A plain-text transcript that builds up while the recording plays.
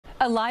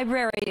A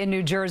library in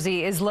New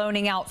Jersey is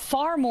loaning out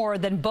far more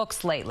than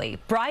books lately.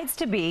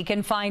 Brides-to-be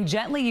can find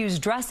gently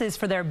used dresses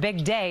for their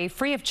big day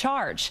free of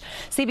charge.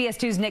 CBS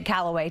 2's Nick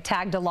Caloway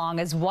tagged along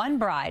as one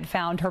bride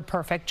found her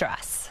perfect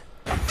dress.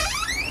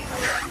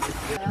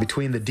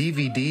 Between the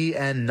DVD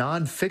and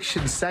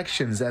nonfiction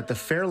sections at the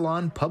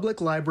Fairlawn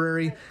Public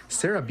Library,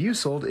 Sarah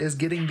Busold is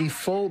getting the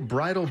full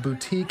bridal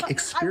boutique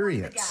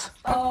experience.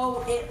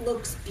 Oh, it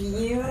looks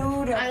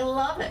beautiful. I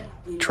love it.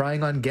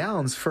 Trying on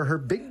gowns for her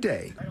big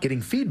day,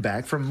 getting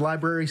feedback from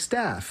library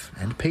staff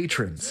and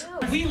patrons.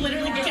 We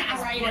literally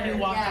gasped when we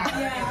walked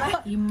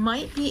out. You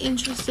might be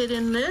interested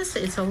in this.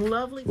 It's a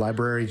lovely...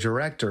 Library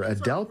director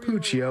Adele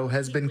Puccio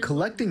has been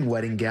collecting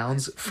wedding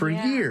gowns for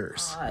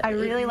years. I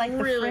really like the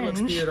fringe.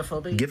 Looks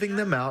beautiful. Giving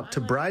them out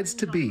to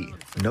brides-to-be.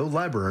 No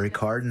library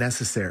card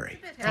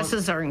necessary.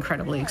 Dresses are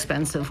incredibly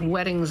expensive.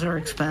 Weddings are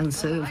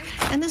expensive.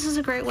 And this is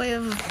a great way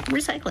of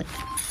recycling.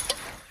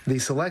 The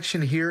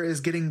selection here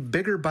is getting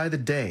bigger by the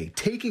day,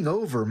 taking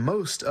over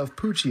most of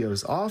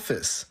Puccio's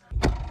office.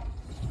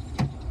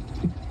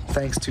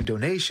 Thanks to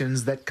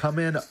donations that come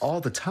in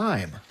all the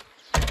time.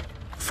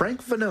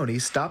 Frank Vanoni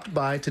stopped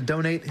by to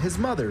donate his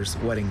mother's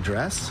wedding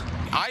dress.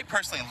 I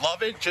personally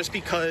love it just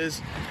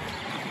because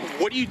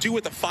what do you do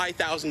with a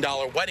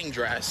 $5,000 wedding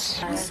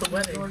dress?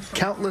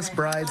 Countless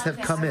brides have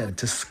come in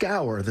to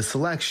scour the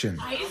selection.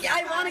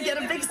 I want to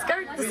get a big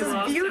skirt. This is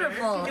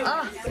beautiful.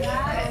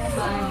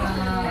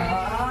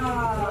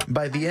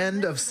 By the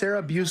end of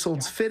Sarah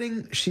Busold's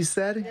fitting, she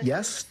said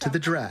yes to the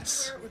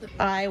dress.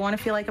 I want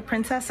to feel like a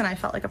princess, and I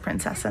felt like a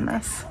princess in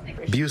this.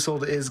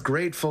 Busold is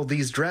grateful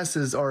these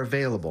dresses are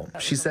available.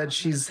 She said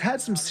she's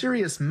had some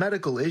serious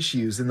medical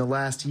issues in the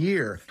last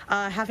year.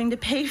 Having to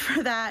pay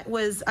for that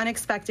was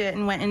unexpected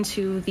and went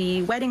into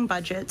the wedding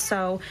budget.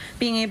 So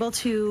being able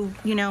to,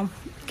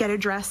 get a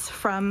dress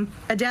from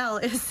Adele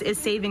is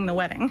saving the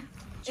wedding.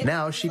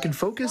 Now she can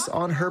focus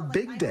on her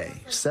big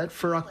day, set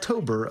for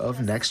October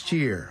of next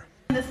year.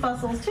 This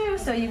bustles too,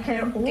 so you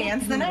can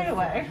dance the night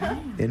away.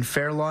 In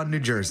Fairlawn, New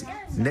Jersey,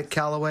 Nick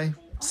Caloway,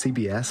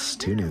 CBS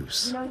 2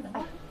 News.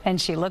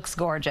 And she looks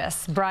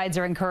gorgeous. Brides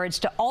are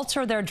encouraged to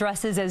alter their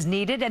dresses as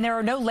needed, and there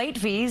are no late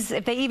fees.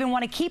 If they even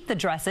want to keep the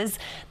dresses,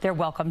 they're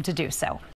welcome to do so.